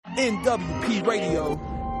NWP Radio.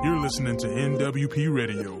 You're listening to NWP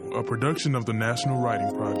Radio, a production of the National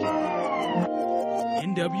Writing Project.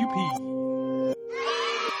 NWP.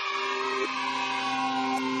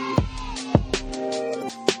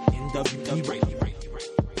 NWP Radio.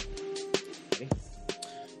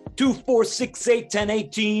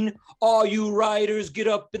 2-4-6-8-10-18. All you riders, get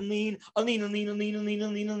up and lean. A lean, a lean, a lean, a lean, a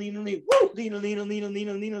lean, a lean, a lean. Woo! Lean, a lean, a lean, a lean,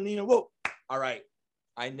 a lean, a lean. Whoa! All right.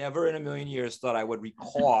 I never in a million years thought I would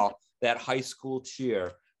recall that high school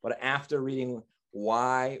cheer, but after reading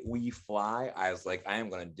Why We Fly, I was like, I am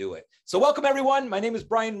going to do it. So welcome everyone. My name is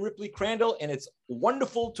Brian Ripley Crandall, and it's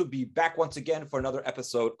wonderful to be back once again for another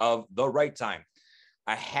episode of The Right Time.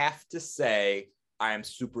 I have to say, I am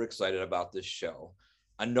super excited about this show.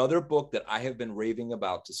 Another book that I have been raving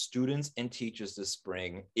about to students and teachers this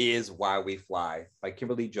spring is Why We Fly by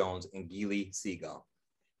Kimberly Jones and Gilly Segal.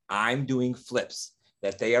 I'm doing flips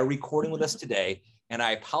that they are recording with us today. And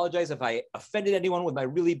I apologize if I offended anyone with my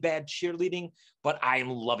really bad cheerleading, but I am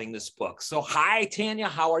loving this book. So hi, Tanya,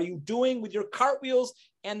 how are you doing with your cartwheels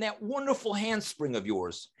and that wonderful handspring of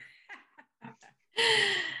yours?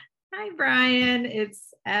 Hi, Brian.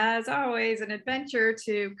 It's, as always, an adventure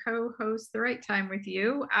to co-host The Right Time with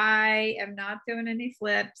you. I am not doing any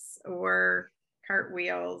flips or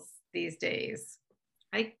cartwheels these days.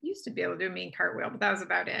 I used to be able to do a mean cartwheel, but that was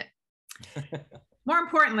about it. More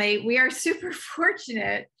importantly, we are super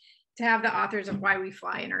fortunate to have the authors of Why We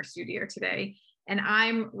Fly in our studio today. And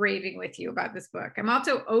I'm raving with you about this book. I'm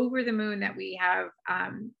also over the moon that we have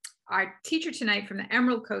our teacher tonight from the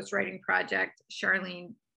Emerald Coast Writing Project,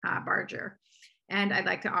 Charline Barger. And I'd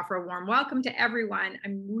like to offer a warm welcome to everyone.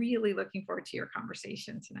 I'm really looking forward to your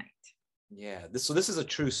conversation tonight. Yeah, so this is a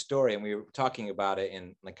true story. And we were talking about it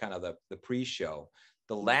in like kind of the pre-show.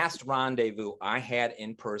 The last rendezvous I had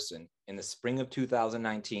in person in the spring of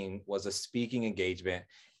 2019 was a speaking engagement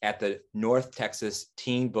at the North Texas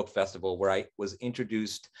Teen Book Festival, where I was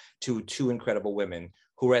introduced to two incredible women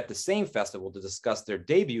who were at the same festival to discuss their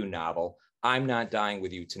debut novel, I'm Not Dying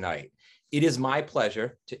With You Tonight. It is my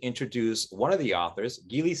pleasure to introduce one of the authors,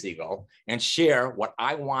 Gilly Segal, and share what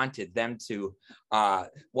I wanted them to,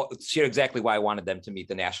 share exactly why I wanted them to meet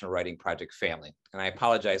the National Writing Project family. And I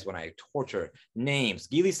apologize when I torture names.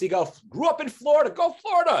 Gilly Segal grew up in Florida, go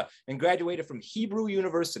Florida, and graduated from Hebrew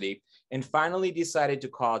University, and finally decided to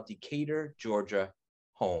call Educator, Georgia,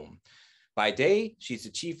 home. By day, she's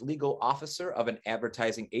the chief legal officer of an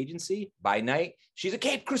advertising agency. By night, she's a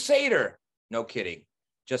Cape Crusader. No kidding,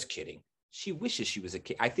 just kidding. She wishes she was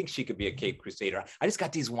I think she could be a Cape Crusader. I just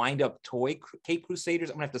got these wind-up toy Cape Crusaders.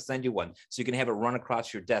 I'm gonna have to send you one so you can have it run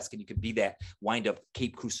across your desk and you could be that wind-up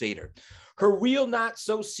Cape Crusader. Her real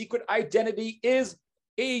not-so-secret identity is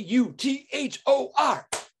A-U-T-H-O-R,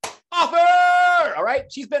 author! All right,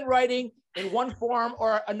 she's been writing in one form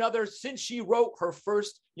or another since she wrote her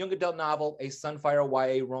first young adult novel, a Sunfire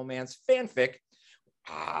YA romance fanfic,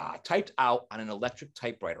 typed out on an electric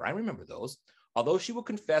typewriter. I remember those. Although she will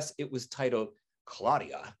confess it was titled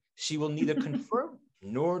Claudia, she will neither confirm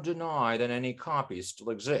nor deny that any copies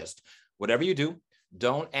still exist. Whatever you do,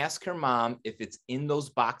 don't ask her mom if it's in those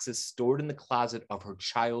boxes stored in the closet of her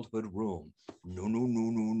childhood room. No, no,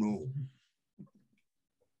 no, no, no.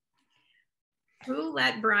 Who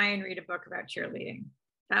let Brian read a book about cheerleading?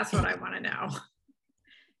 That's what I want to know.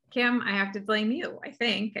 Kim, I have to blame you, I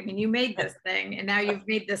think. I mean, you made this thing and now you've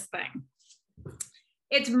made this thing.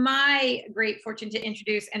 It's my great fortune to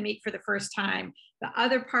introduce and meet for the first time the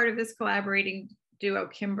other part of this collaborating duo,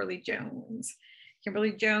 Kimberly Jones.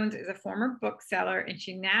 Kimberly Jones is a former bookseller, and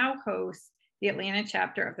she now hosts the Atlanta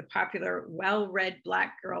chapter of the popular Well-Read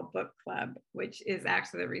Black Girl Book Club, which is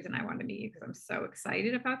actually the reason I wanted to meet you because I'm so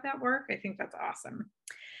excited about that work. I think that's awesome.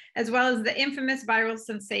 As well as the infamous viral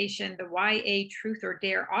sensation, the YA Truth or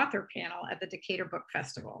Dare author panel at the Educator Book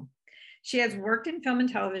Festival. She has worked in film and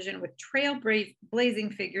television with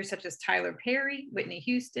trailblazing figures such as Tyler Perry, Whitney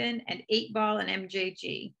Houston, and 8 Ball and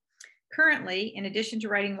MJG. Currently, in addition to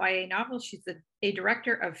writing YA novels, she's a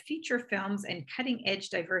director of feature films and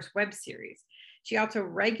cutting-edge diverse web series. She also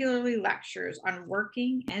regularly lectures on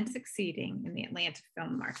working and succeeding in the Atlanta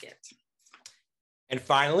film market. And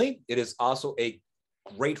finally, it is also a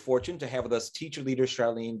great fortune to have with us teacher leader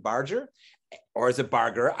Charline Barger. Or is it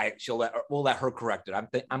Barger? We'll let her correct it.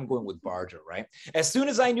 I'm going with Barger, right? As soon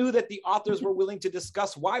as I knew that the authors were willing to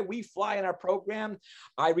discuss Why We Fly in our program,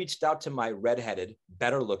 I reached out to my redheaded,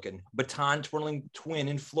 better-looking, baton-twirling twin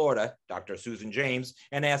in Florida, Dr. Susan James,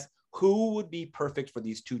 and asked who would be perfect for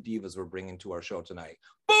these two divas we're bringing to our show tonight.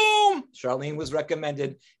 Boom! Charline was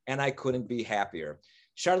recommended, and I couldn't be happier.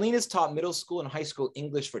 Charline has taught middle school and high school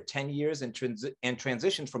English for 10 years and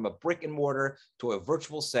transitioned from a brick and mortar to a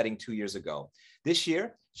virtual setting 2 years ago. This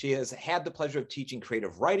year, she has had the pleasure of teaching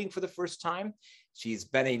creative writing for the first time. She's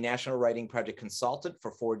been a National Writing Project consultant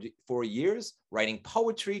for 4 years, writing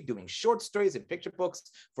poetry, doing short stories and picture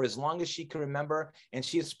books for as long as she can remember, and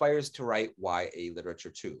she aspires to write YA literature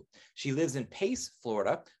too. She lives in Pace,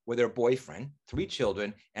 Florida, with her boyfriend, 3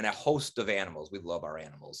 children, and a host of animals. We love our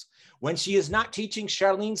animals. When she is not teaching,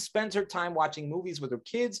 Charline spends her time watching movies with her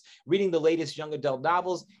kids, reading the latest young adult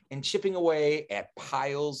novels, and chipping away at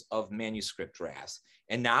piles of manuscript drafts.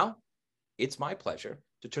 And now, it's my pleasure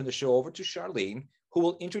to turn the show over to Charline, who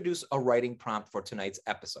will introduce a writing prompt for tonight's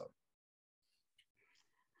episode.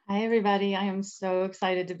 Hi, everybody. I am so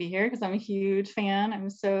excited to be here because I'm a huge fan. I'm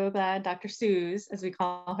so glad Dr. Suze, as we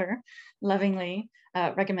call her, lovingly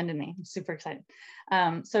recommended me. I'm super excited.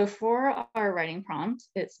 So for our writing prompt,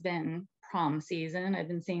 it's been prom season. I've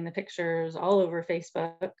been seeing the pictures all over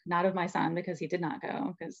Facebook, not of my son because he did not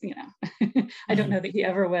go because, you know, I don't know that he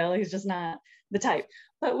ever will. He's just not the type,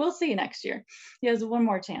 but we'll see next year. He has one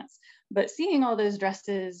more chance. But seeing all those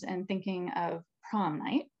dresses and thinking of prom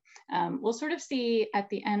night, we'll sort of see at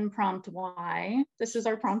the end prompt why this is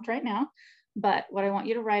our prompt right now. But what I want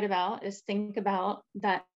you to write about is think about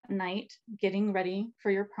that night getting ready for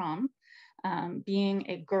your prom. Being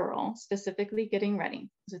a girl, specifically getting ready.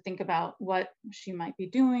 So think about what she might be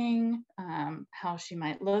doing, how she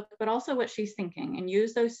might look, but also what she's thinking, and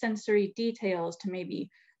use those sensory details to maybe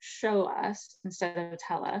show us instead of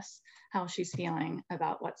tell us how she's feeling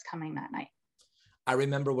about what's coming that night. I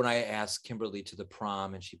remember when I asked Kimberly to the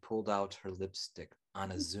prom and she pulled out her lipstick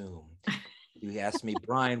on a Zoom. You asked me,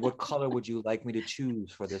 Brian, what color would you like me to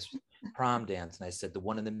choose for this prom dance? And I said, the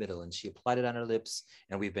one in the middle. And she applied it on her lips,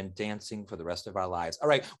 and we've been dancing for the rest of our lives. All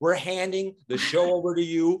right, we're handing the show over to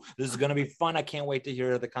you. This is going to be fun. I can't wait to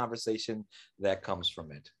hear the conversation that comes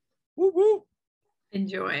from it. Woo woo.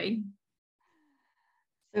 Enjoy.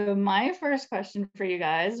 So my first question for you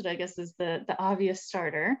guys, which I guess is the obvious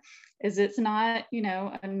starter, is it's not, you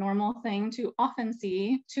know, a normal thing to often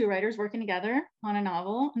see 2 writers working together on a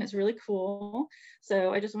novel, and it's really cool.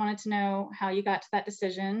 So I just wanted to know how you got to that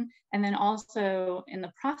decision. And then also in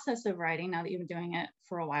the process of writing, now that you've been doing it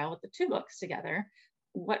for a while with the 2 books together,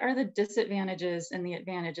 what are the disadvantages and the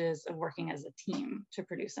advantages of working as a team to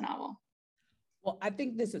produce a novel? Well, I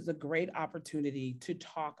think this is a great opportunity to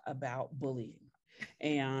talk about bullying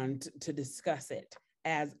and to discuss it,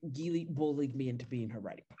 as Gilly bullied me into being her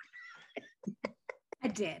writing. I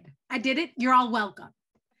did it. You're all welcome.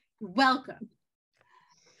 Welcome.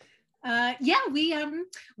 Yeah,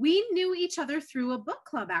 we knew each other through a book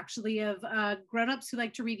club, actually, of grown-ups who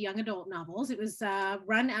like to read young adult novels. It was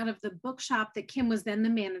run out of the bookshop that Kim was then the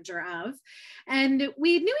manager of. And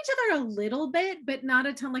we knew each other a little bit, but not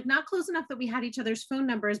a ton, like not close enough that we had each other's phone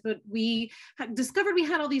numbers, but we discovered we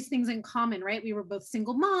had all these things in common, right? We were both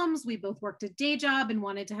single moms. We both worked a day job and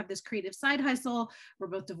wanted to have this creative side hustle. We're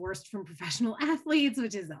both divorced from professional athletes,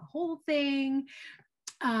 which is a whole thing.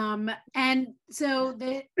 And so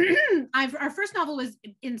our first novel was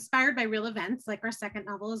inspired by real events, like our second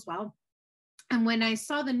novel as well. And when I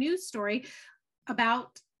saw the news story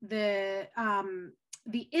about the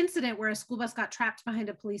incident where a school bus got trapped behind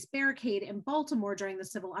a police barricade in Baltimore during the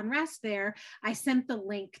civil unrest there, I sent the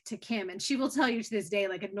link to Kim, and she will tell you to this day,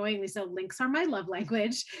 like annoyingly so, links are my love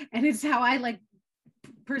language. And it's how I like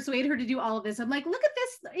persuade her to do all of this. I'm like, look at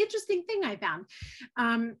this interesting thing I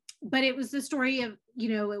found. But it was the story of, you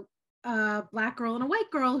know, a Black girl and a white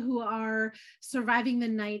girl who are surviving the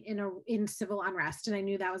night in civil unrest. And I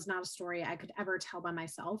knew that was not a story I could ever tell by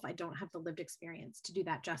myself. I don't have the lived experience to do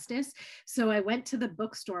that justice. So I went to the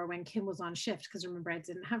bookstore when Kim was on shift, because remember, I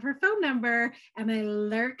didn't have her phone number, and I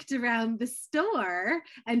lurked around the store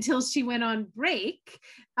until she went on break,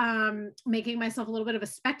 making myself a little bit of a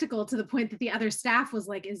spectacle, to the point that the other staff was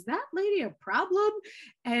like, is that lady a problem?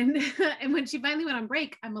 And when she finally went on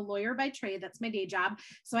break, I'm a lawyer by trade. That's my day job.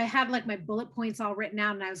 So I had like my bullet points all written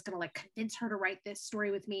out, and I was going to like convince her to write this story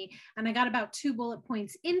with me. And I got about 2 bullet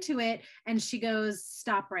points into it, and she goes,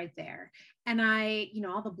 stop right there. And I, you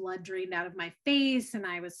know, all the blood drained out of my face, and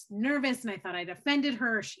I was nervous, and I thought I'd offended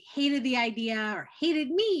her, or she hated the idea or hated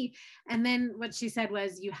me. And then what she said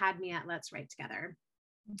was, you had me at let's write together.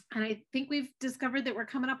 And I think we've discovered that we're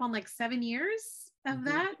coming up on like 7 years of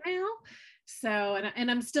that now. So, and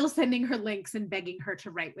I'm still sending her links and begging her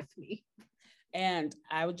to write with me. And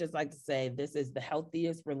I would just like to say, this is the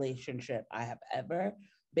healthiest relationship I have ever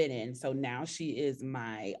been in. So now she is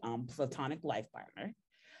my platonic life partner.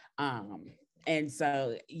 And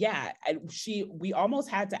so, yeah, we almost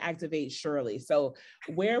had to activate Shirley. So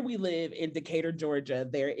where we live in Decatur, Georgia,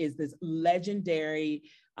 there is this legendary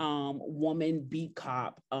woman beat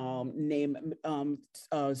cop named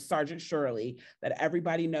Sergeant Shirley that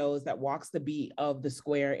everybody knows, that walks the beat of the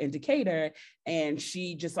square in Decatur. And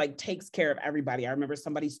she just like takes care of everybody. I remember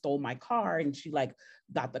somebody stole my car and she like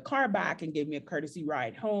got the car back and gave me a courtesy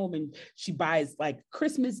ride home. And she buys like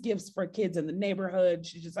Christmas gifts for kids in the neighborhood.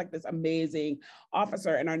 She's just like this amazing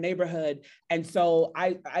officer in our neighborhood. And so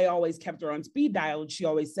I always kept her on speed dial. And she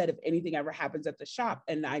always said, if anything ever happens at the shop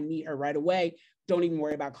and I need her right away, don't even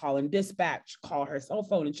worry about calling dispatch, call her cell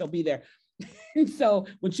phone and she'll be there. And so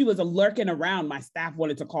when she was lurking around, my staff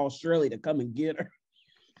wanted to call Shirley to come and get her.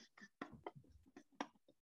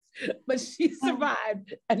 But she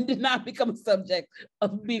survived and did not become a subject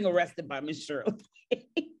of being arrested by Miss Shirley.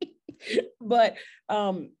 But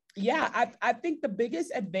yeah, I think the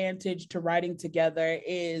biggest advantage to writing together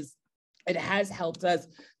is it has helped us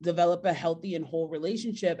develop a healthy and whole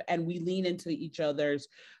relationship, and we lean into each other's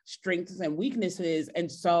strengths and weaknesses.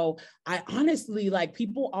 And so I honestly, like,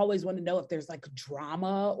 people always want to know if there's like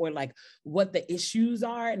drama or like what the issues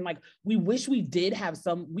are. And like, we wish we did have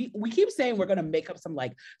some, we keep saying we're going to make up some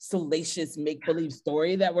like salacious make-believe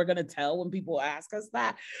story that we're going to tell when people ask us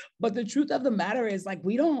that. But the truth of the matter is, like,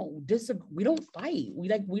 we don't disagree, we don't fight.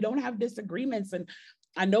 We don't have disagreements. And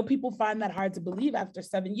I know people find that hard to believe after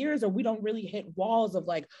 7 years, or we don't really hit walls of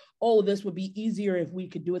like, oh, this would be easier if we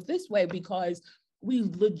could do it this way, because we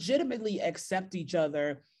legitimately accept each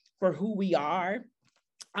other for who we are.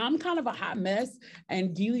 I'm kind of a hot mess,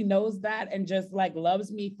 and Gilly knows that and just like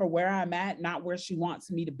loves me for where I'm at, not where she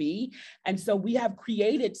wants me to be. And so we have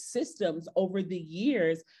created systems over the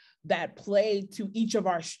years that play to each of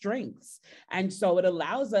our strengths. And so it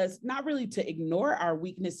allows us not really to ignore our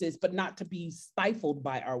weaknesses, but not to be stifled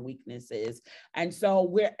by our weaknesses. And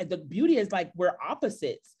so the beauty is, like, we're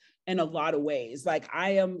opposites in a lot of ways. Like,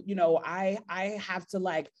 I am, I have to,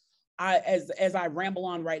 like, as I ramble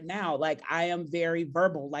on right now, like, I am very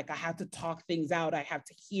verbal. Like, I have to talk things out. I have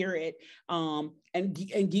to hear it.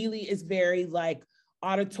 And Gilly is very like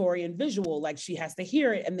auditory and visual. Like, she has to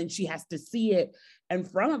hear it and then she has to see it in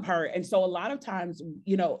front of her. And so a lot of times,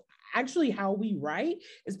 actually how we write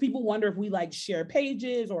is, people wonder if we like share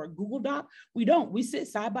pages or a Google Doc. We don't. We sit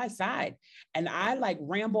side by side, and I like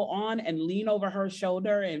ramble on and lean over her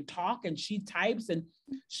shoulder and talk, and she types. And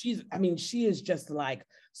she is just like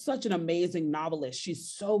such an amazing novelist. She's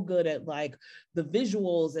so good at like the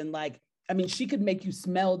visuals, and like, she could make you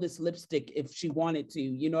smell this lipstick if she wanted to,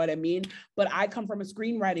 you know what I mean? But I come from a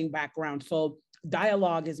screenwriting background, so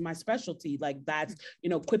dialogue is my specialty. Like, that's,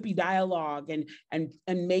 quippy dialogue and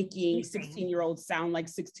making 16-year-olds sound like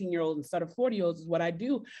 16-year-olds instead of 40-year-olds is what I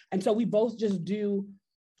do. And so we both just do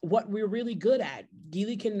what we're really good at.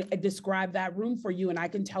 Gilly can describe that room for you, and I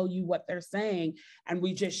can tell you what they're saying, and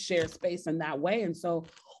we just share space in that way. And so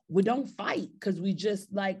we don't fight, because we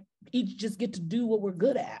just like each just get to do what we're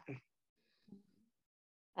good at.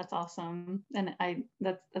 That's awesome. And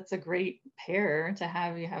that's a great pair to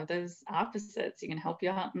have. You have those opposites. You can help you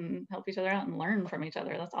out and help each other out and learn from each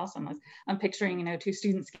other. That's awesome. I'm picturing, two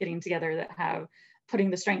students getting together that have putting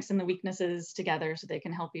the strengths and the weaknesses together so they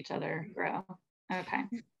can help each other grow. Okay.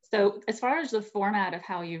 So as far as the format of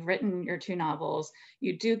how you've written your two novels,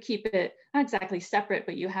 you do keep it not exactly separate,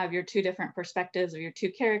 but you have your two different perspectives of your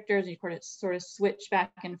two characters. You sort of switch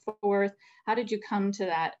back and forth. How did you come to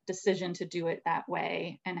that decision to do it that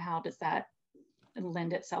way? And how does that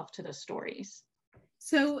lend itself to the stories?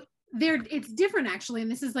 So it's different, actually. And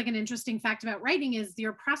this is like an interesting fact about writing, is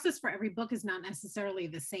your process for every book is not necessarily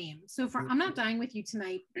the same. So for I'm Not Dying With You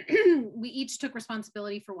Tonight, we each took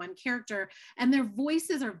responsibility for one character, and their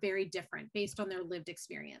voices are very different based on their lived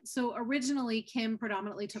experience. So originally, Kim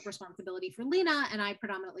predominantly took responsibility for Lena, and I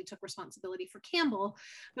predominantly took responsibility for Campbell.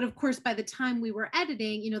 But of course, by the time we were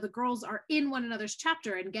editing, the girls are in one another's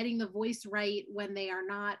chapter, and getting the voice right when they are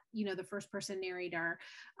not, the first person narrator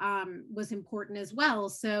was important as well.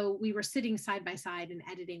 So we were sitting side by side and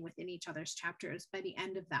editing within each other's chapters by the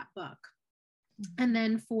end of that book. And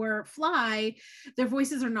then for Fly, their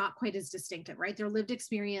voices are not quite as distinctive, right? Their lived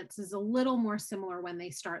experience is a little more similar when they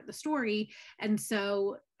start the story. And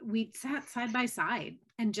so we sat side by side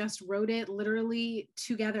and just wrote it literally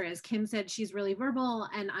together. As Kim said, she's really verbal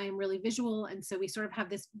and I am really visual. And so we sort of have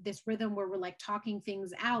this rhythm where we're like talking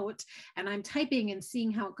things out, and I'm typing and seeing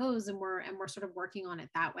how it goes, and we're sort of working on it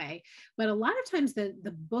that way. But a lot of times the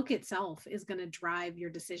book itself is going to drive your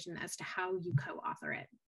decision as to how you co-author it.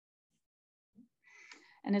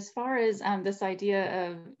 And as far as this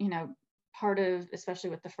idea of, part of, especially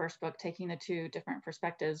with the first book, taking the two different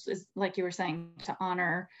perspectives is, like you were saying, to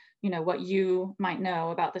honor, what you might know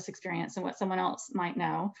about this experience and what someone else might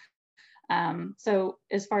know. So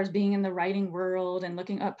as far as being in the writing world and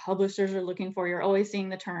looking at what publishers are looking for, you're always seeing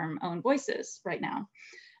the term own voices right now.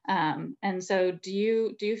 And so do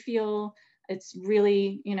you feel it's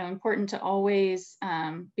really, important to always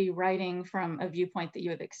be writing from a viewpoint that you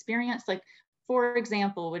have experienced? Like, for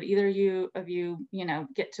example, would either of you,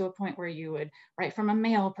 get to a point where you would write from a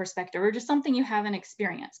male perspective, or just something you haven't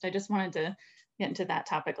experienced? I just wanted to get into that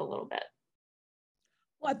topic a little bit.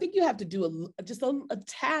 Well, I think you have to do just a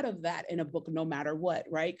tad of that in a book, no matter what,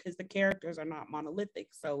 right? Because the characters are not monolithic.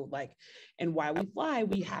 So like in Why We Fly,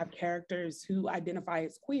 we have characters who identify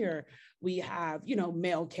as queer. We have,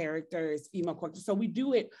 male characters, female characters. So we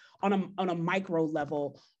do it on a micro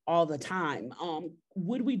level all the time.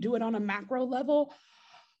 Would we do it on a macro level?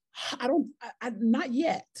 Not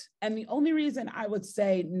yet. And the only reason I would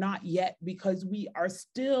say not yet, because we are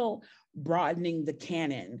still broadening the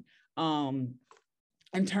canon.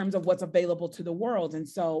 In terms of what's available to the world. And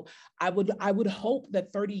so I would hope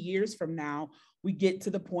that 30 years from now, we get to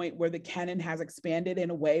the point where the canon has expanded in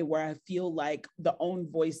a way where I feel like the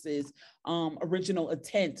own voices, original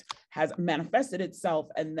intent has manifested itself,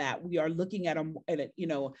 and that we are looking at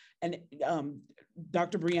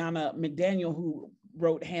Dr. Brianna McDaniel, who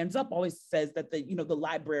wrote Hands Up, always says that the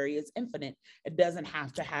library is infinite. It doesn't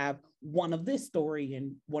have to have one of this story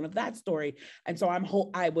and one of that story. And so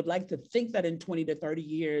I would like to think that in 20 to 30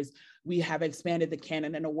 years, we have expanded the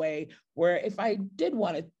canon in a way where if I did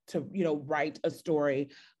want to write a story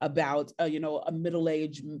about, a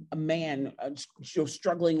middle-aged man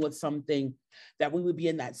struggling with something, that we would be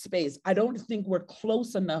in that space. I don't think we're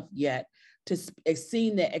close enough yet to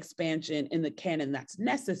seeing the expansion in the canon that's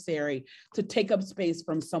necessary to take up space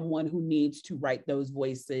from someone who needs to write those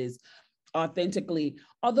voices authentically.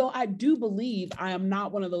 Although I do believe I am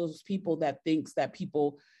not one of those people that thinks that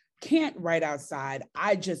people can't write outside.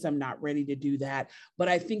 I just am not ready to do that. But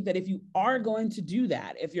I think that if you are going to do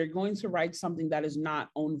that, if you're going to write something that is not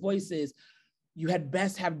own voices, you had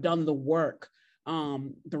best have done the work,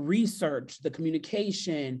 the research, the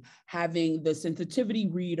communication, having the sensitivity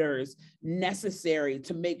readers necessary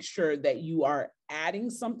to make sure that you are adding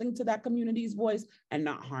something to that community's voice and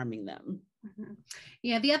not harming them. Mm-hmm.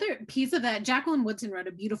 Yeah, the other piece of that, Jacqueline Woodson wrote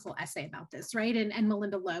a beautiful essay about this, right? And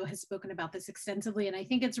Melinda Lowe has spoken about this extensively. And I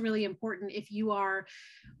think it's really important, if you are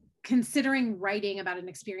considering writing about an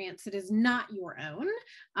experience that is not your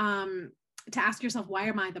own, to ask yourself, why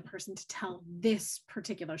am I the person to tell this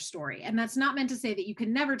particular story? And that's not meant to say that you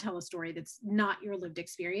can never tell a story that's not your lived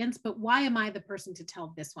experience, but why am I the person to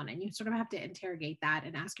tell this one? And you sort of have to interrogate that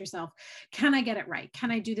and ask yourself, can I get it right? Can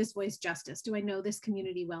I do this voice justice? Do I know this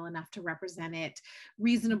community well enough to represent it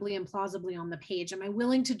reasonably and plausibly on the page? Am I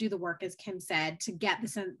willing to do the work, as Kim said, to get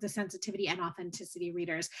the sensitivity and authenticity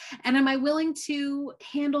readers? And am I willing to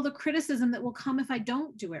handle the criticism that will come if I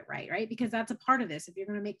don't do it right? Because that's a part of this. If you're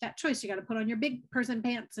going to make that choice, you got to put on your big person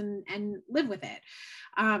pants and live with it.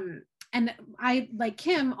 And I, like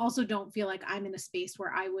Kim, also don't feel like I'm in a space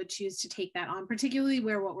where I would choose to take that on, particularly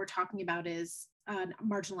where what we're talking about is a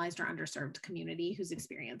marginalized or underserved community whose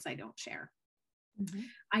experience I don't share. Mm-hmm.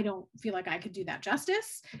 I don't feel like I could do that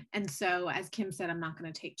justice. And so, as Kim said, I'm not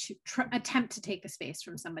going to attempt to take the space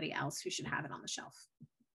from somebody else who should have it on the shelf.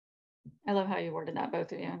 I love how you worded that,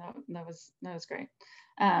 both of you. That was great.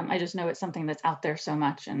 I just know it's something that's out there so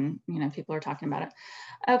much, and people are talking about it.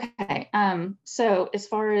 Okay, so as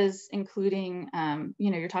far as including,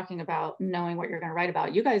 you're talking about knowing what you're going to write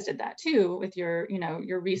about. You guys did that too with your,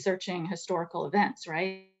 you're researching historical events,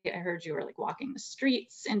 right? I heard you were like walking the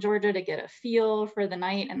streets in Georgia to get a feel for the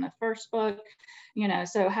night in the first book.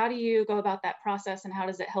 So how do you go about that process, and how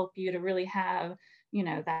does it help you to really have,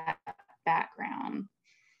 that background?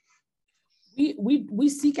 We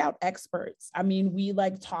seek out experts. I mean, we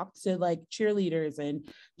talk to cheerleaders and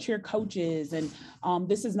cheer coaches, and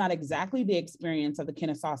this is not exactly the experience of the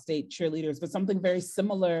Kennesaw State cheerleaders, but something very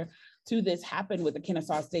similar to this happened with the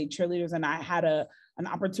Kennesaw State cheerleaders. And I had an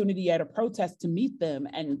opportunity at a protest to meet them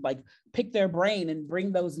and pick their brain and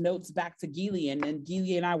bring those notes back to Gilly. And then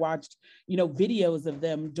Gilly and I watched, videos of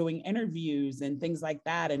them doing interviews and things like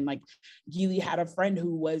that. And Gilly had a friend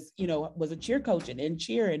who was a cheer coach and in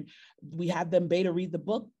cheer, and we had them beta read the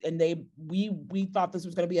book, and we thought this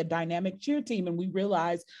was going to be a dynamic cheer team. And we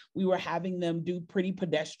realized we were having them do pretty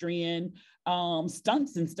pedestrian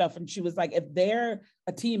stunts and stuff. And she was like, if they're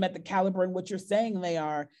a team at the caliber in what you're saying they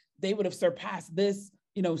are, they would have surpassed this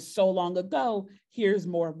so long ago. Here's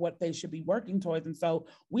more of what they should be working towards. And so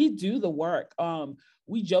we do the work.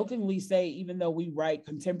 We jokingly say, even though we write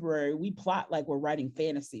contemporary, we plot like we're writing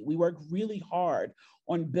fantasy. We work really hard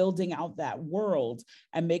on building out that world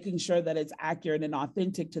and making sure that it's accurate and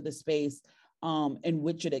authentic to the space in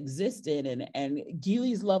which it existed. And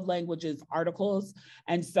Gilly's love language is articles.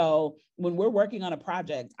 And so when we're working on a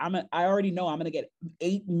project, I already know I'm going to get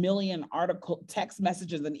 8 million text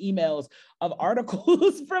messages and emails of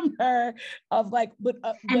articles from her of like,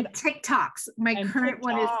 and TikToks. My current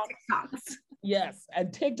one is TikToks. Yes, and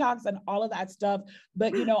TikToks and all of that stuff.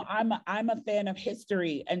 But I'm a fan of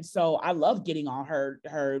history, and so I love getting on her.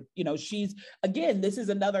 She's, again, this is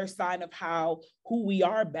another sign of how who we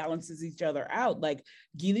are balances each other out. Like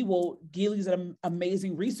Gilly's an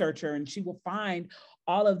amazing researcher, and she will find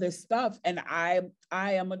all of this stuff. And I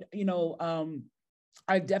am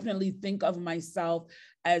I definitely think of myself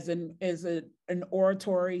as an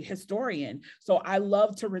oratory historian. So I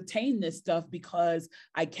love to retain this stuff because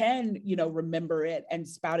I can, remember it and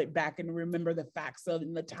spout it back and remember the facts of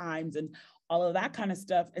the times and all of that kind of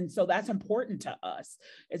stuff. And so that's important to us.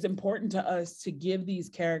 It's important to us to give these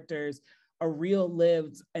characters a real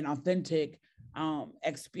lived and authentic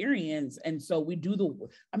experience. And so we do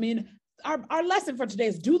our lesson for today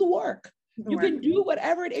is do the work. You can do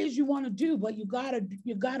whatever it is you want to do, but you gotta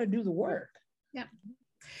do the work. Yeah.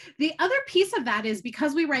 The other piece of that is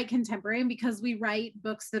because we write contemporary and because we write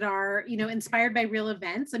books that are, inspired by real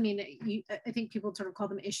events. I mean, I think people sort of call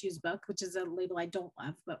them issues book, which is a label I don't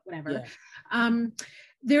love, but whatever. Yeah.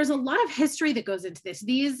 There's a lot of history that goes into this.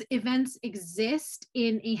 These events exist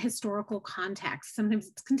in a historical context. Sometimes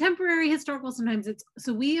it's contemporary historical, sometimes it's,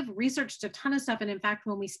 so we have researched a ton of stuff. And in fact,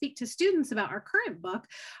 when we speak to students about our current book,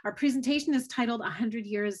 our presentation is titled 100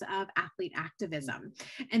 Years of Athlete Activism.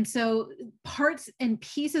 And so parts and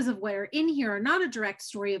pieces of what are in here are not a direct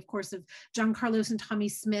story, of course, of John Carlos and Tommy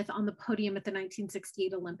Smith on the podium at the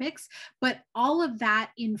 1968 Olympics, but all of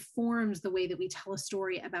that informs the way that we tell a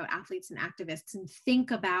story about athletes and activists and think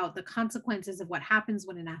about the consequences of what happens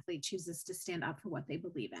when an athlete chooses to stand up for what they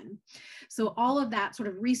believe in. So all of that sort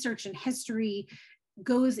of research and history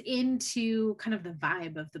goes into kind of the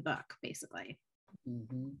vibe of the book, basically.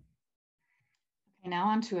 Mm-hmm. Okay, now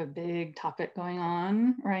on to a big topic going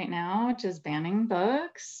on right now, which is banning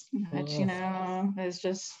books, which, has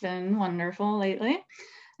just been wonderful lately.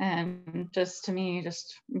 And just to me,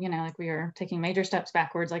 like we are taking major steps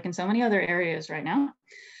backwards, like in so many other areas right now.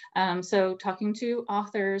 So talking to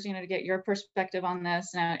authors, to get your perspective on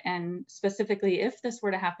this, and specifically if this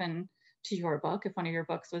were to happen to your book, if one of your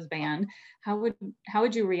books was banned, how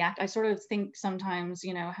would you react? I sort of think sometimes,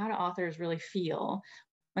 how do authors really feel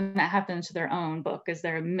when that happens to their own book? Is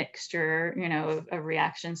there a mixture, of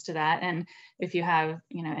reactions to that? And if you have,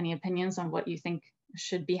 any opinions on what you think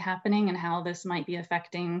should be happening and how this might be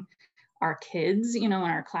affecting our kids, in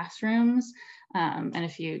our classrooms, and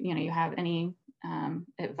if you have any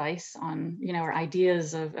advice on, or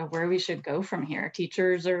ideas of where we should go from here.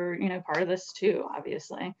 Teachers are, part of this too,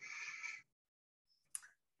 obviously.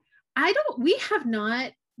 We have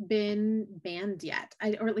not been banned yet,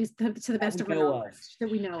 or at least to the best of our knowledge that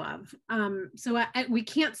we know of. So we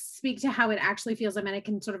can't speak to how it actually feels. I mean, I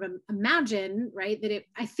can sort of imagine, right, that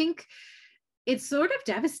I think it's sort of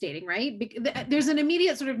devastating, right? There's an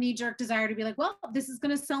immediate sort of knee-jerk desire to be like, well, this is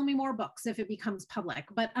going to sell me more books if it becomes public.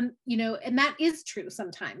 But, and that is true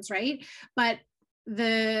sometimes, right? But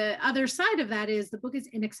the other side of that is the book is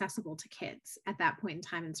inaccessible to kids at that point in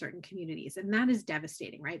time in certain communities. And that is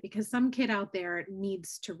devastating, right? Because some kid out there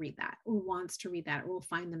needs to read that or wants to read that or will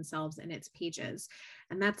find themselves in its pages.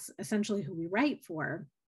 And that's essentially who we write for.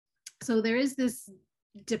 So there is this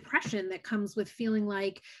depression that comes with feeling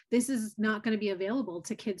like this is not going to be available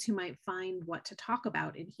to kids who might find what to talk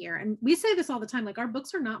about in here. And we say this all the time, like our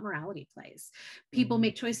books are not morality plays. People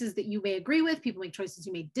make choices that you may agree with, people make choices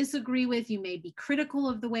you may disagree with, you may be critical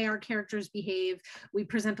of the way our characters behave. We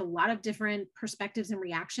present a lot of different perspectives and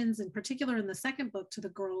reactions, in particular in the second book, to the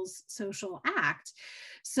girls' social act.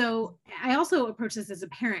 So I also approach this as a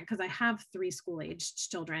parent because I have 3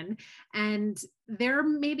 school-aged children, and there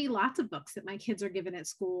may be lots of books that my kids are given at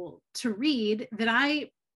school to read that I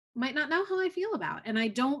might not know how I feel about. And I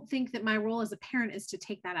don't think that my role as a parent is to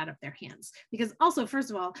take that out of their hands. Because also, first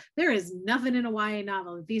of all, there is nothing in a YA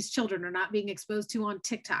novel that these children are not being exposed to on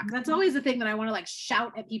TikTok. That's always the thing that I want to like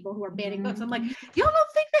shout at people who are banning books. I'm like, y'all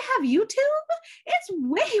don't think they have YouTube? It's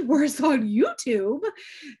way worse on YouTube.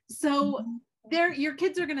 So your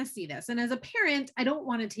kids are going to see this. And as a parent, I don't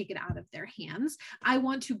want to take it out of their hands. I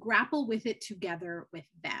want to grapple with it together with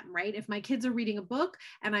them, right? If my kids are reading a book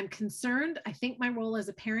and I'm concerned, I think my role as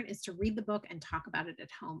a parent is to read the book and talk about it at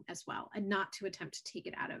home as well, and not to attempt to take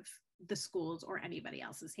it out of the schools or anybody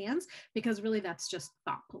else's hands, because really that's just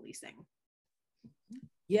thought policing.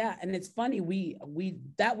 Yeah, and it's funny, we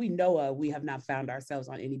know of, we have not found ourselves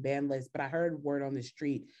on any ban list, but I heard word on the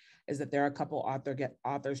street is that there are a couple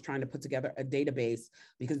authors trying to put together a database,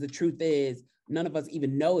 because the truth is none of us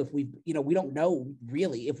even know if we don't know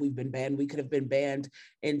really if we've been banned. We could have been banned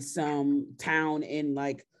in some town in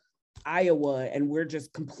like Iowa and we're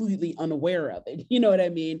just completely unaware of it. You know what I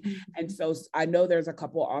mean? And so I know there's a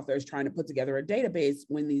couple authors trying to put together a database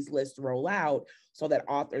when these lists roll out, so that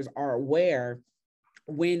authors are aware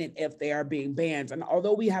when and if they are being banned. And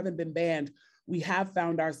although we haven't been banned, we have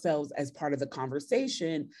found ourselves as part of the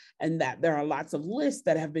conversation, and that there are lots of lists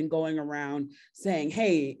that have been going around saying,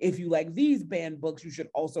 hey, if you like these banned books, you should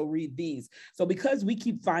also read these. So because we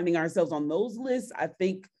keep finding ourselves on those lists, I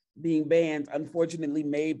think being banned, unfortunately,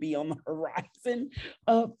 may be on the horizon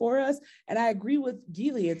for us. And I agree with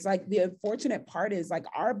Gilly. It's like the unfortunate part is like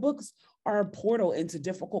our books are a portal into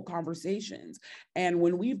difficult conversations. And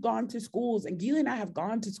when we've gone to schools, and Gilly and I have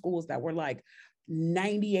gone to schools that were like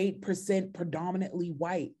 98% predominantly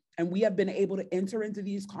white, and we have been able to enter into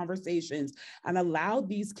these conversations and allow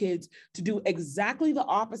these kids to do exactly the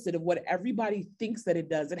opposite of what everybody thinks that it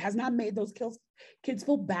does. It has not made those kids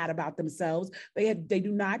feel bad about themselves. They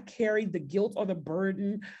do not carry the guilt or the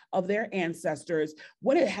burden of their ancestors.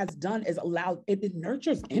 What it has done is it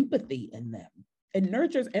nurtures empathy in them. It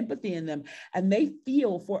nurtures empathy in them, and they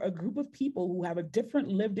feel for a group of people who have a different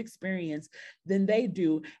lived experience than they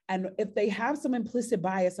do. And if they have some implicit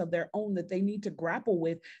bias of their own that they need to grapple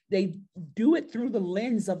with, they do it through the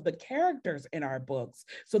lens of the characters in our books,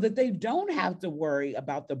 so that they don't have to worry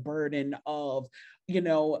about the burden of,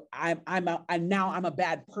 I'm a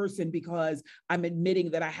bad person because I'm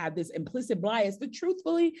admitting that I had this implicit bias that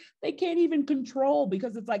truthfully they can't even control,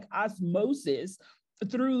 because it's like osmosis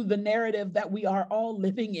through the narrative that we are all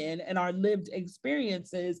living in and our lived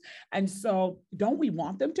experiences. And so don't we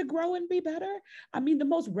want them to grow and be better? I mean, the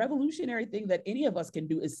most revolutionary thing that any of us can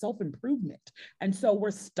do is self-improvement. And so we're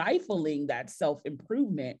stifling that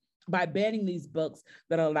self-improvement by banning these books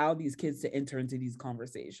that allow these kids to enter into these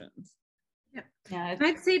conversations. Yeah.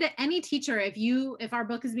 I'd say to any teacher, if our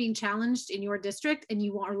book is being challenged in your district and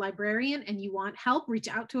you are a librarian and you want help, reach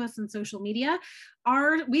out to us on social media.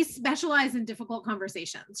 We specialize in difficult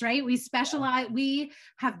conversations, right? We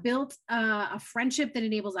have built a friendship that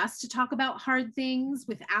enables us to talk about hard things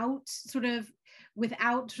without sort of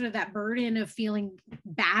that burden of feeling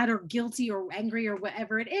bad or guilty or angry or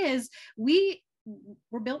whatever it is.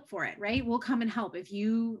 We're built for it, right? We'll come and help. If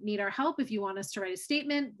you need our help, if you want us to write a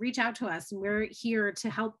statement, reach out to us, and we're here to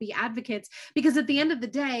help be advocates, because at the end of the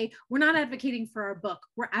day, we're not advocating for our book,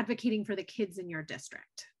 we're advocating for the kids in your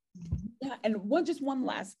district. Yeah, and just one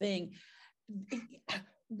last thing.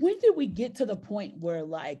 When did we get to the point where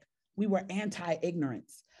like we were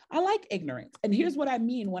anti-ignorance? I like ignorance. And here's what I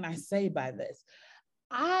mean when I say by this.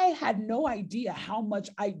 I had no idea how much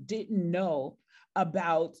I didn't know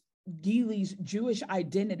about Gilly's Jewish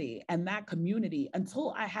identity and that community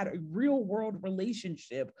until I had a real world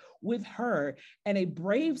relationship with her and a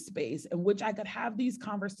brave space in which I could have these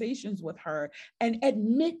conversations with her and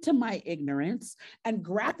admit to my ignorance and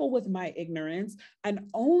grapple with my ignorance and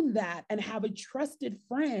own that, and have a trusted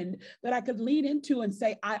friend that I could lean into and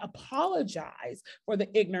say, I apologize for the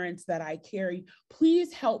ignorance that I carry.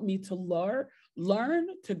 Please help me to learn,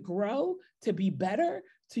 to grow, to be better,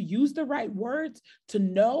 to use the right words, to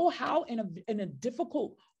know how in a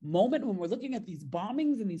difficult moment when we're looking at these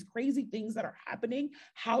bombings and these crazy things that are happening,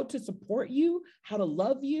 how to support you, how to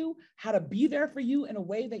love you, how to be there for you in a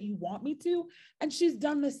way that you want me to. And she's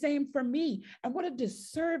done the same for me. And what a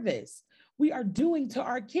disservice we are doing to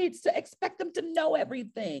our kids to expect them to know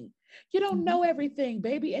everything. You don't know everything,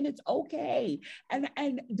 baby, and it's okay.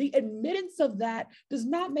 And the admittance of that does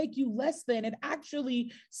not make you less than. It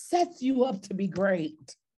actually sets you up to be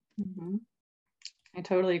great. Mm-hmm. I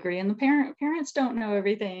totally agree. And the parents don't know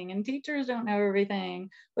everything, and teachers don't know everything,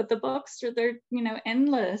 but the books they're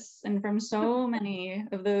endless and from so many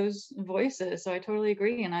of those voices. So I totally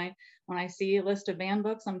agree. And when I see a list of banned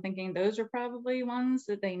books, I'm thinking those are probably ones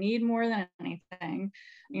that they need more than anything,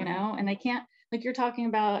 and they can't, like you're talking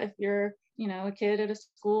about, if you're a kid at a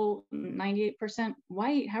school 98%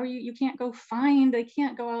 white, how are you can't they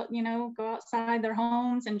can't go out, go outside their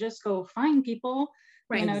homes and just go find people,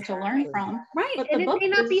 right, to learn from. Right. But And the it book may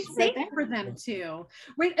not be is right safe for them too.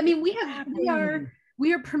 Right. I mean, we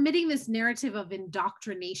we are permitting this narrative of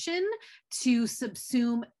indoctrination to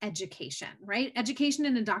subsume education, right? Education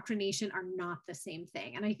and indoctrination are not the same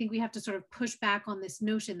thing. And I think we have to sort of push back on this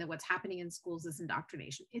notion that what's happening in schools is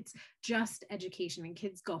indoctrination. It's just education, and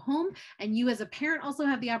kids go home, and you as a parent also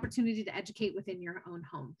have the opportunity to educate within your own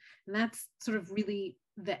home. And that's sort of really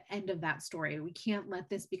the end of that story. We can't let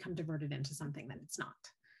this become diverted into something that it's not.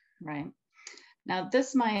 Right. Now,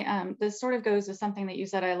 this sort of goes to something that you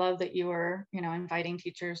said. I love that you were, inviting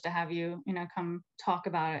teachers to have you, come talk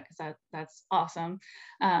about it, because that's awesome.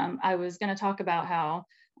 I was going to talk about how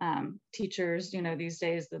teachers, these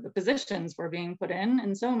days the positions were being put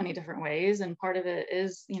in so many different ways, and part of it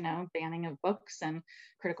is, banning of books and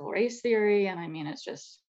critical race theory, and I mean, it's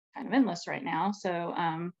just kind of endless right now. So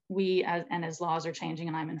as laws are changing,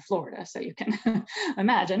 and I'm in Florida, so you can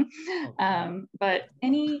imagine. But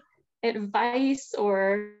any advice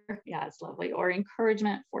it's lovely, or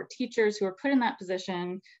encouragement for teachers who are put in that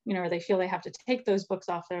position, or they feel they have to take those books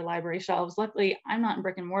off their library shelves. Luckily, I'm not in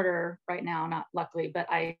brick and mortar right now, not luckily, but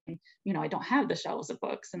I don't have the shelves of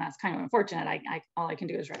books, and that's kind of unfortunate. All I can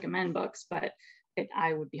do is recommend books, but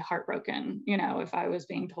I would be heartbroken, if I was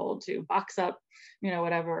being told to box up,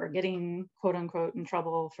 whatever, or getting quote unquote in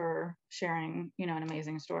trouble for sharing, an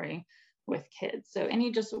amazing story with kids. So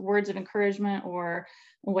any just words of encouragement, or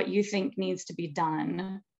what you think needs to be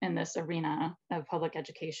done in this arena of public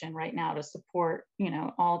education right now to support,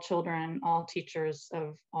 all children, all teachers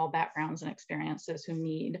of all backgrounds and experiences who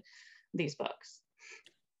need these books?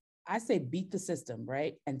 I say beat the system,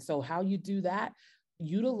 right? And so how you do that,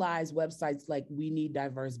 utilize websites like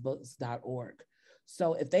weneeddiversebooks.org.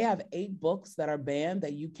 So if they have 8 books that are banned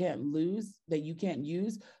that you can't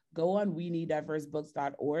use, go on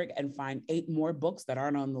weneeddiversebooks.org and find 8 more books that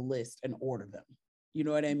aren't on the list and order them. You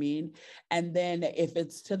know what I mean? And then if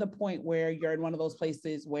it's to the point where you're in one of those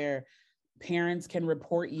places where parents can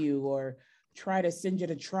report you or try to send you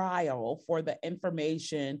to trial for the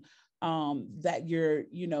information that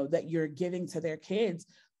you're giving to their kids,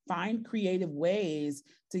 find creative ways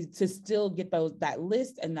to still get that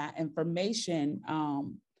list and that information,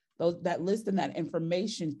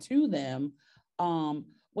 to them,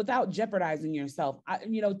 without jeopardizing yourself.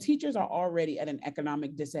 Teachers are already at an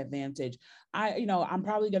economic disadvantage. I'm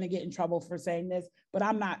probably going to get in trouble for saying this, but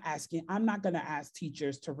I'm not going to ask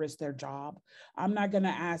teachers to risk their job. I'm not going to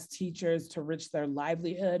ask teachers to risk their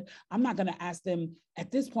livelihood. I'm not going to ask them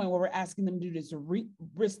at this point where we're asking them to do this, to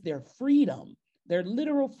risk their freedom, their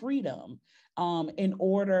literal freedom, in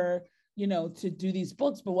order to do these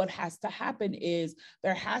books. But what has to happen is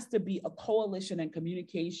there has to be a coalition and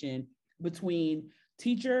communication between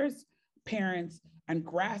teachers, parents, and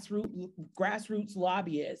grassroots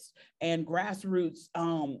lobbyists and grassroots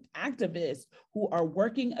activists who are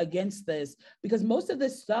working against this, because most of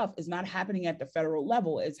this stuff is not happening at the federal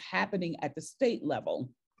level, it's happening at the state level.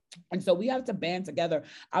 And so we have to band together.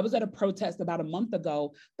 I was at a protest about a month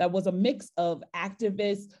ago that was a mix of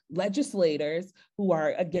activists, legislators who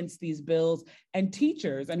are against these bills, and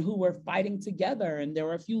teachers, and who were fighting together. And there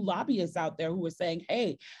were a few lobbyists out there who were saying,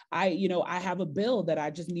 hey, I have a bill that I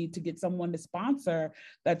just need to get someone to sponsor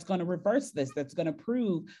that's going to reverse this, that's going to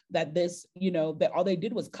prove that this, that all they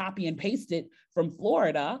did was copy and paste it from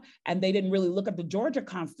Florida, and they didn't really look at the Georgia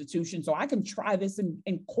Constitution. So I can try this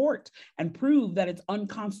in court and prove that it's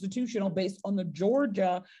unconstitutional based on the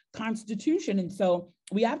Georgia Constitution. And so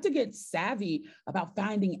we have to get savvy about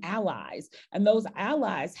finding allies, and those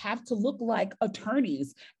allies have to look like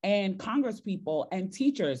attorneys and congresspeople and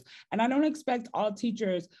teachers. And I don't expect all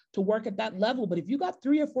teachers to work at that level, but if you got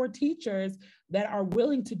 3 or 4 teachers that are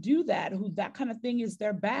willing to do that, who that kind of thing is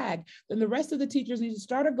their bag, then the rest of the teachers need to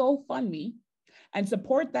start a GoFundMe and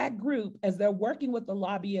support that group as they're working with the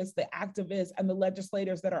lobbyists, the activists, and the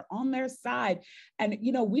legislators that are on their side. And,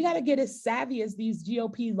 we got to get as savvy as these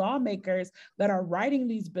GOP lawmakers that are writing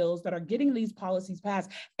these bills, that are getting these policies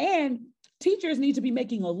passed. And teachers need to be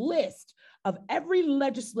making a list of every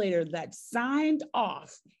legislator that signed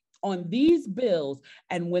off on these bills.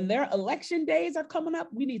 And when their election days are coming up,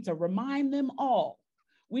 we need to remind them all.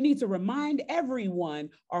 We need to remind everyone,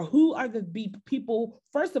 or who are the people,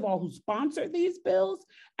 first of all, who sponsored these bills,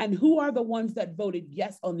 and who are the ones that voted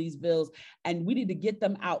yes on these bills. And we need to get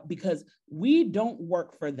them out, because we don't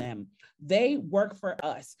work for them. They work for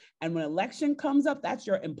us. And when election comes up, that's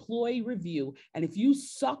your employee review. And if you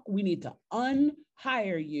suck, we need to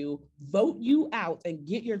unhire you, vote you out, and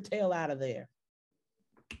get your tail out of there.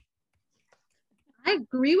 I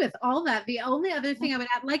agree with all that. The only other thing I would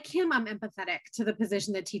add, like Kim, I'm empathetic to the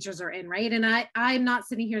position that teachers are in, right? And I'm not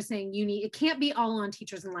sitting here saying it can't be all on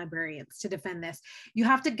teachers and librarians to defend this. You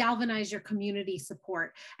have to galvanize your community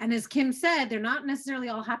support. And as Kim said, they're not necessarily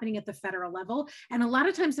all happening at the federal level. And a lot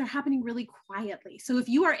of times they're happening really quietly. So if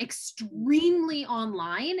you are extremely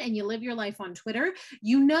online and you live your life on Twitter,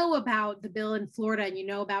 you know about the bill in Florida, and you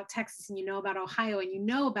know about Texas, and you know about Ohio, and you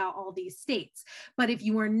know about all these states. But if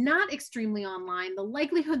you are not extremely online, the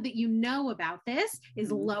likelihood that you know about this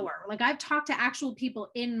is lower. Like, I've talked to actual people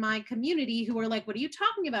in my community who are like, what are you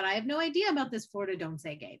talking about? I have no idea about this Florida Don't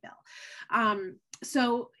Say Gay bill.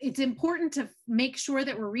 So it's important to make sure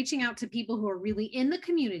that we're reaching out to people who are really in the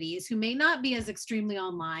communities, who may not be as extremely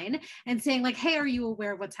online, and saying like, hey, are you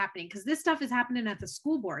aware of what's happening? Because this stuff is happening at the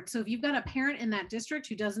school board. So if you've got a parent in that district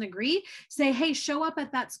who doesn't agree, say, hey, show up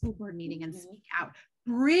at that school board meeting and speak out.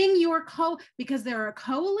 Bring your because there are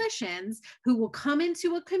coalitions who will come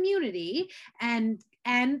into a community and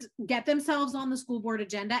get themselves on the school board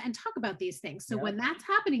agenda and talk about these things. So when that's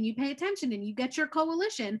happening, you pay attention and you get your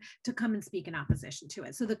coalition to come and speak in opposition to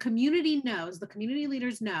it. So the community knows, the community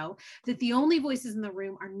leaders know that the only voices in the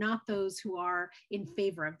room are not those who are in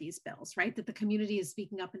favor of these bills, right? That the community is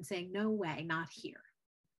speaking up and saying, no way, not here.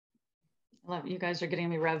 I love it. You guys are getting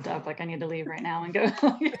me revved up. Like, I need to leave right now and go.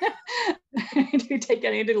 I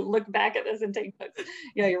need to look back at this and take notes.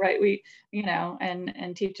 Yeah, you're right. We,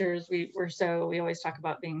 and teachers, we always talk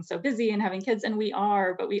about being so busy and having kids, and we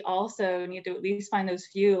are, but we also need to at least find those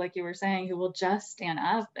few, like you were saying, who will just stand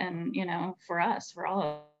up and, for us, for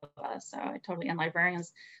all of us. So I totally, and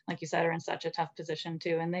librarians, like you said, are in such a tough position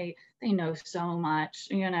too. And they know so much,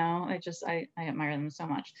 I admire them so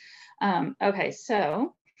much. Okay.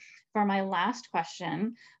 So for my last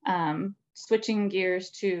question, switching gears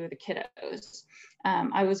to the kiddos.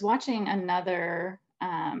 I was watching another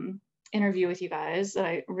interview with you guys that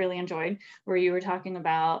I really enjoyed, where you were talking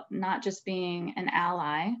about not just being an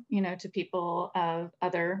ally, to people of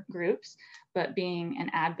other groups, but being an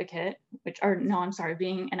advocate,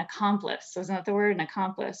 being an accomplice. So isn't that the word, an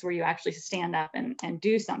accomplice, where you actually stand up and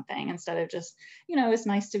do something instead of just, it's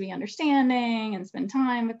nice to be understanding and spend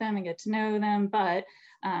time with them and get to know them, but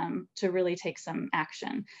to really take some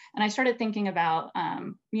action. And I started thinking about,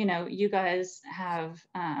 you guys have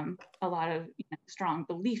a lot of strong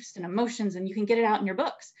beliefs and emotions, and you can get it out in your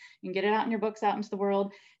books. You can get it out in your books, out into the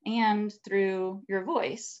world, and through your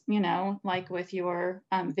voice, like with your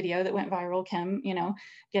video that went viral, Kim,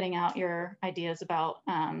 getting out your ideas about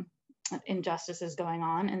injustices going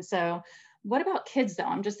on. And so what about kids though?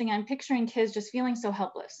 I'm picturing kids just feeling so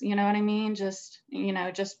helpless, you know what I mean? Just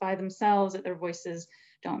by themselves, that their voices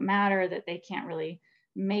don't matter, that they can't really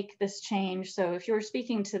make this change. So if you're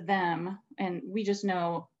speaking to them, and we just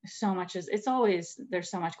know so much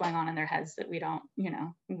there's so much going on in their heads that we don't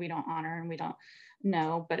honor and we don't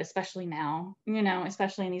know, but especially now,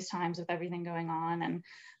 especially in these times with everything going on.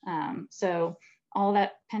 And so all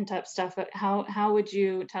that pent up stuff, but how would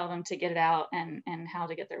you tell them to get it out and how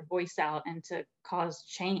to get their voice out and to cause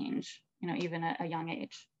change, even at a young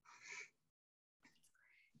age?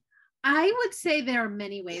 I would say there are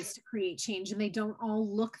many ways to create change, and they don't all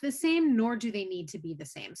look the same, nor do they need to be the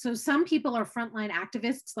same. So some people are frontline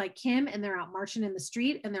activists like Kim, and they're out marching in the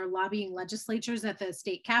street and they're lobbying legislatures at the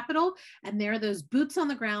state capitol, and they're those boots on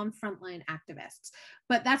the ground frontline activists.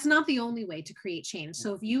 But that's not the only way to create change.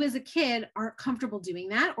 So if you as a kid aren't comfortable doing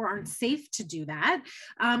that or aren't safe to do that,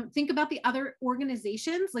 think about the other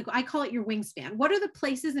organizations. Like, I call it your wingspan. What are the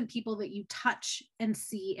places and people that you touch and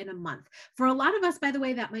see in a month? For a lot of us, by the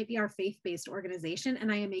way, that might be our faith-based organization.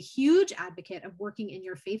 And I am a huge advocate of working in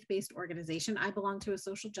your faith-based organization. I belong to a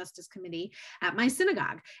social justice committee at my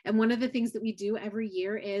synagogue. And one of the things that we do every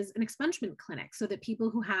year is an expungement clinic, so that people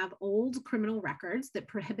who have old criminal records that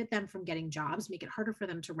prohibit them from getting jobs, make it harder for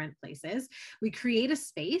them to rent places, we create a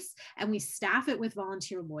space and we staff it with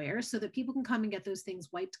volunteer lawyers so that people can come and get those things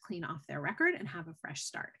wiped clean off their record and have a fresh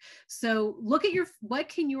start. So look at what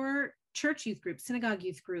can your church youth group, synagogue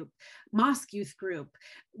youth group, mosque youth group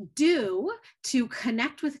do to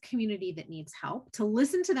connect with a community that needs help, to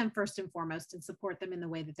listen to them first and foremost and support them in the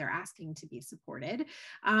way that they're asking to be supported,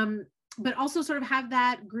 but also sort of have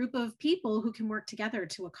that group of people who can work together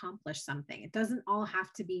to accomplish something. It doesn't all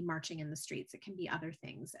have to be marching in the streets. It can be other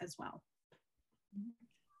things as well.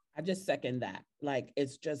 I just second that. Like,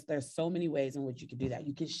 it's just, there's so many ways in which you can do that.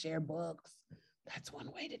 You can share books. That's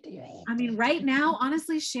one way to do it. I mean, right now,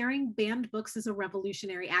 honestly, sharing banned books is a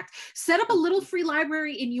revolutionary act. Set up a little free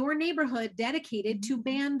library in your neighborhood dedicated to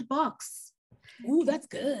banned books. Ooh, that's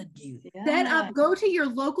good. Set up, go to your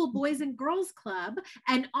local Boys and Girls Club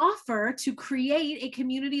and offer to create a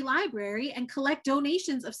community library and collect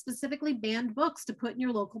donations of specifically banned books to put in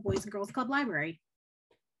your local Boys and Girls Club library.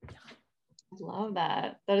 I love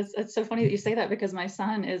that. It's so funny that you say that, because my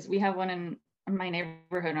son we have one in my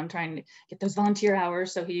neighborhood. I'm trying to get those volunteer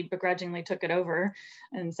hours, so he begrudgingly took it over,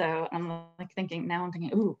 and so I'm like thinking,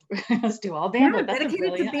 ooh, let's do all banned books. That's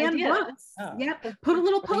dedicated to banned books. Oh. Yep. Put a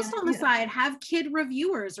little post on the side, have kid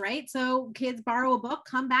reviewers, right? So kids borrow a book,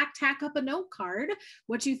 come back, tack up a note card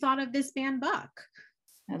what you thought of this banned book.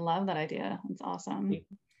 I love that idea. It's awesome.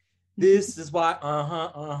 This is why,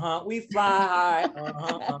 we fly.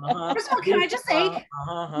 First of all, can I just say,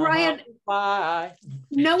 Brian,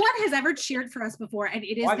 no one has ever cheered for us before, and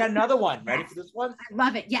it is. I got another one. Ready for this one? I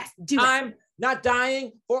love it. Yes, do it. I'm not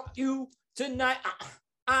dying for you tonight.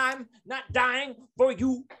 I'm not dying for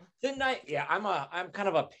you tonight. Yeah, I'm kind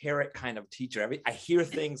of a parrot kind of teacher. I hear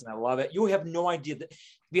things and I love it. You have no idea that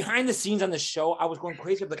behind the scenes on the show, I was going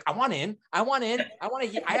crazy. I'm like, I want in. I want to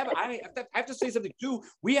hear. I have to say something too.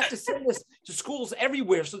 We have to send this to schools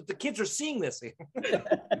everywhere so that the kids are seeing this.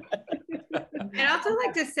 I'd also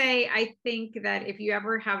like to say, I think that if you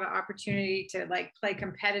ever have an opportunity to like play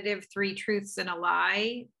competitive 3 truths and a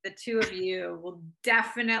lie, the two of you will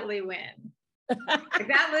definitely win. Like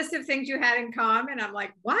that list of things you had in common, I'm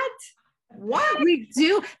like, what we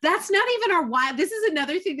do. That's not even our wild. This is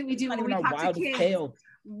another thing that we do when we talk to kids. Tale.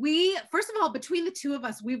 We, first of all, between the two of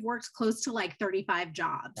us, we've worked close to like 35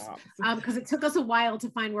 jobs because it took us a while to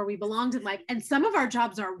find where we belonged in life. And some of our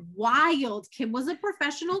jobs are wild. Kim was a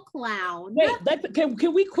professional clown. Wait,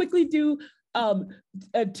 can we quickly do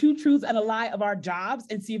 2 truths and a lie of our jobs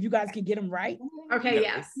and see if you guys can get them right? Okay,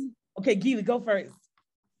 yes. Okay, Gilly, go first.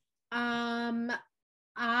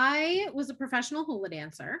 I was a professional hula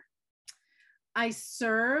dancer. I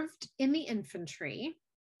served in the infantry,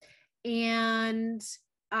 and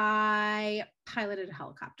I piloted a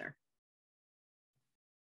helicopter.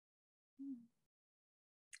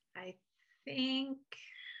 I think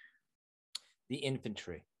the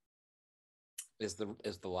infantry is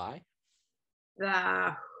the lie.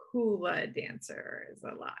 The hula dancer is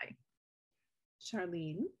a lie.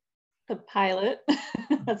 Charline. The pilot.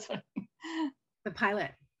 That's funny. The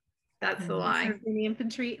pilot. That's the lie. I served in the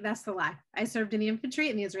infantry. That's the lie. I served in the infantry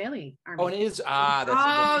in the Israeli army. Oh, and it is.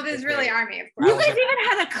 The Israeli army. Of course. You guys even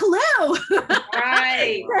had a clue.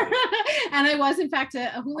 Right. And I was, in fact,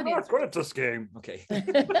 a hula dancer. Let's go to this game. Okay.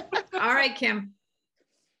 All right, Kim.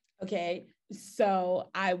 Okay. So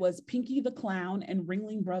I was Pinky the Clown and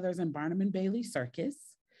Ringling Brothers and Barnum and Bailey Circus.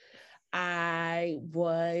 I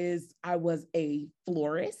was a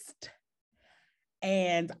florist,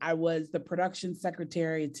 and I was the production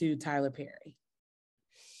secretary to Tyler Perry.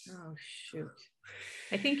 Oh, shoot.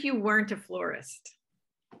 I think you weren't a florist.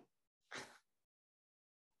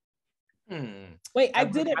 Wait, I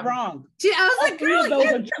did it wrong. I was like, girl,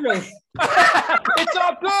 those are true. It's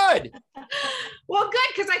all good. Well, good,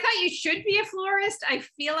 because I thought you should be a florist. I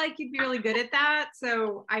feel like you'd be really good at that.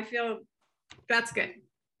 So I feel that's good.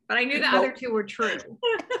 But I knew the other 2 were true.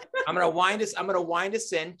 I'm gonna wind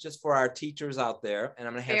us in just for our teachers out there, and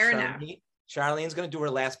I'm gonna have Charlene's gonna do her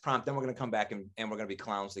last prompt. Then we're gonna come back and we're gonna be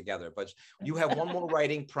clowns together. But you have one more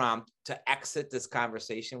writing prompt to exit this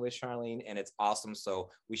conversation with Charline, and it's awesome. So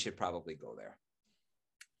we should probably go there.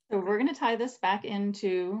 So we're gonna tie this back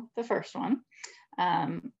into the first one,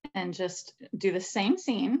 and just do the same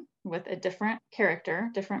scene with a different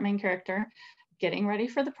main character, getting ready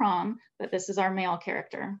for the prom, but this is our male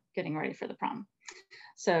character getting ready for the prom.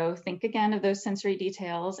 So think again of those sensory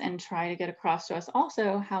details and try to get across to us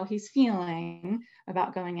also how he's feeling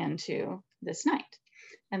about going into this night.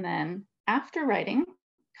 And then after writing,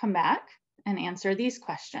 come back and answer these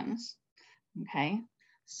questions, okay?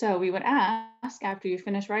 So we would ask, after you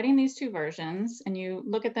finish writing these 2 versions and you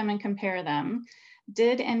look at them and compare them,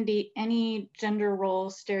 did any gender role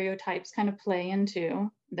stereotypes kind of play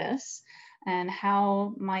into this? And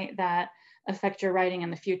how might that affect your writing in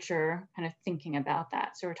the future, kind of thinking about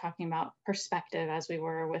that? So we're talking about perspective as we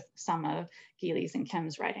were with some of Gilly's and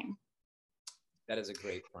Kim's writing. That is a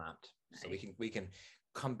great prompt. So we can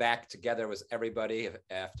come back together with everybody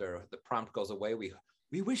after the prompt goes away. We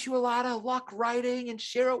wish you a lot of luck writing and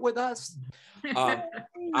share it with us. First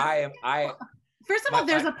of all,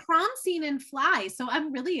 there's a prom scene in Fly, so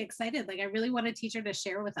I'm really excited. Like, I really want a teacher to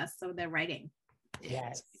share with us some of their writing.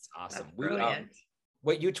 Yes, it's awesome. When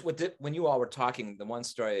you all were talking, the one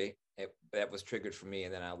story that was triggered for me,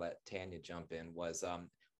 and then I'll let Tanya jump in, was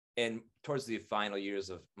and towards the final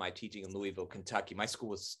years of my teaching in Louisville, Kentucky, my school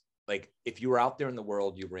was like if you were out there in the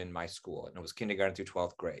world, you were in my school, and it was kindergarten through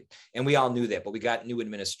 12th grade. And we all knew that, but we got new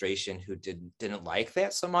administration who didn't like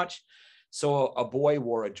that so much. So a boy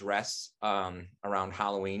wore a dress around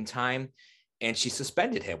Halloween time, and she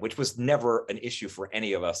suspended him, which was never an issue for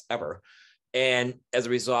any of us ever. And as a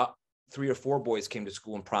result, 3 or 4 boys came to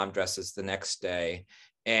school in prom dresses the next day,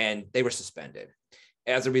 and they were suspended.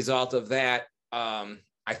 As a result of that,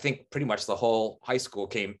 I think pretty much the whole high school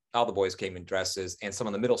all the boys came in dresses, and some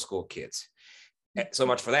of the middle school kids. So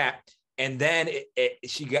much for that. And then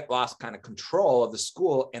she lost kind of control of the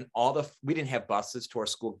school, and we didn't have buses to our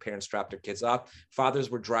school. Parents dropped their kids off. Fathers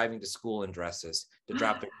were driving to school in dresses to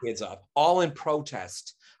drop their kids off, all in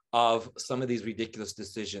protest of some of these ridiculous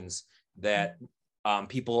decisions that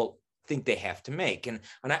people think they have to make. And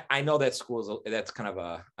I know that that's kind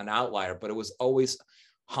of an outlier, but it was always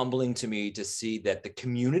humbling to me to see that the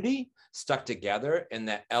community stuck together and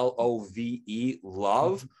that LOVE,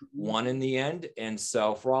 love, won in the end. And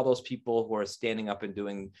so for all those people who are standing up and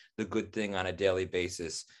doing the good thing on a daily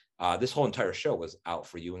basis, this whole entire show was out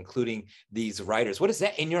for you, including these writers. What is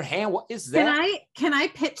that in your hand? What is that? Can I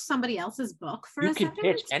pitch somebody else's book for a second? You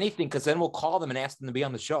can pitch anything, because then we'll call them and ask them to be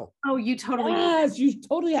on the show. Oh, you totally Yes, you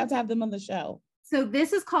totally have to have them on the show. So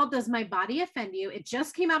this is called Does My Body Offend You? It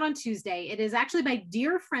just came out on Tuesday. It is actually by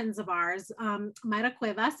dear friends of ours, Mayra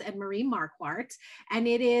Cuevas and Marie Marquardt. And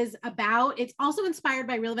it's also inspired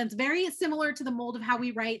by real events, very similar to the mold of how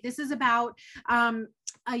we write. This is about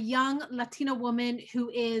a young Latina woman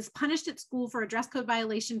who is punished at school for a dress code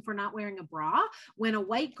violation for not wearing a bra, when a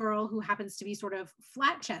white girl who happens to be sort of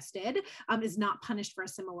flat-chested is not punished for a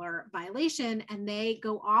similar violation. And they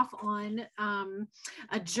go off on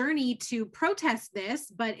a journey to protest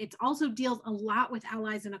this, but it also deals a lot with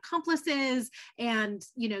allies and accomplices and,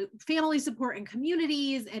 family support and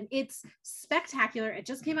communities. And it's spectacular. It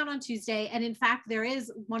just came out on Tuesday. And in fact, there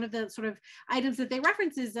is one of the sort of items that they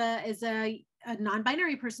reference is a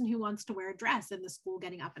non-binary person who wants to wear a dress, and the school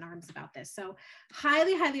getting up in arms about this. So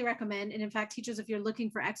highly, highly recommend. And in fact, teachers, if you're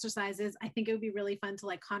looking for exercises, I think it would be really fun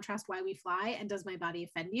to contrast Why We Fly and Does My Body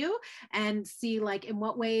Offend You, and see in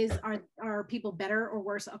what ways are people better or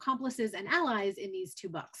worse accomplices and allies in these 2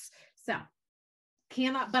 books. So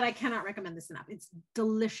I cannot recommend this enough. It's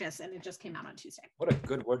delicious, and it just came out on Tuesday. What a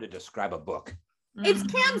good word to describe a book. It's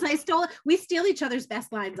Cam's. We steal each other's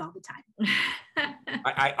best lines all the time.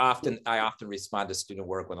 I often respond to student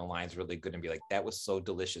work when the line's really good and be like, that was so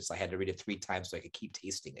delicious. I had to read it 3 times so I could keep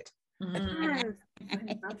tasting it. Yes,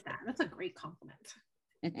 I love that. That's a great compliment.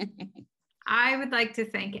 I would like to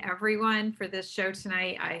thank everyone for this show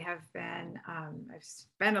tonight. I've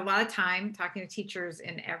spent a lot of time talking to teachers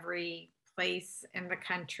in every place in the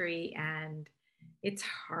country, and it's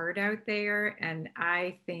hard out there. And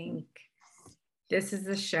I think this is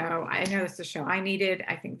a show. I know this is a show I needed.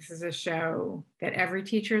 I think this is a show that every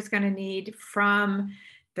teacher is going to need, from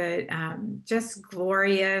the just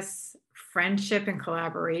glorious friendship and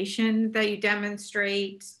collaboration that you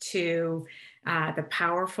demonstrate to the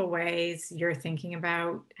powerful ways you're thinking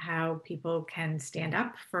about how people can stand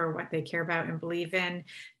up for what they care about and believe in,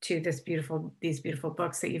 to these beautiful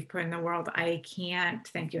books that you've put in the world. I can't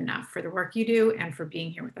thank you enough for the work you do and for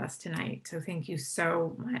being here with us tonight. So thank you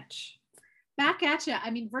so much. Back at you.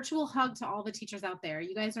 Virtual hug to all the teachers out there.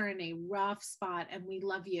 You guys are in a rough spot, and we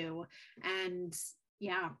love you. And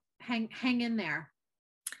yeah, hang in there.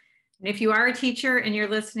 And if you are a teacher and you're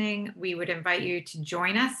listening, we would invite you to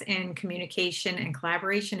join us in communication and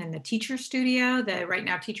collaboration in the Teacher Studio, the Right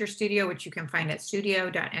Now Teacher Studio, which you can find at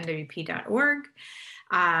studio.nwp.org.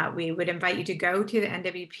 We would invite you to go to the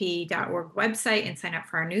nwp.org website and sign up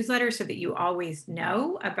for our newsletter so that you always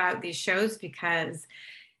know about these shows, because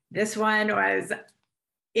this one was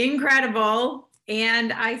incredible.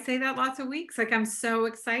 And I say that lots of weeks. I'm so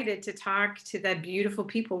excited to talk to the beautiful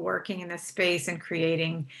people working in this space and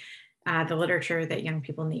creating the literature that young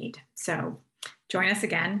people need. So join us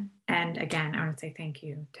again. And again, I want to say thank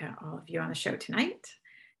you to all of you on the show tonight.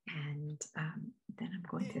 And then I'm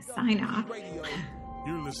going to sign off.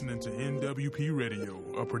 You're listening to NWP Radio,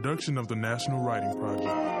 a production of the National Writing Project.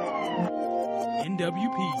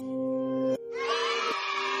 NWP.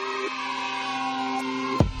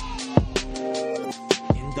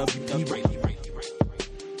 NWP Radio.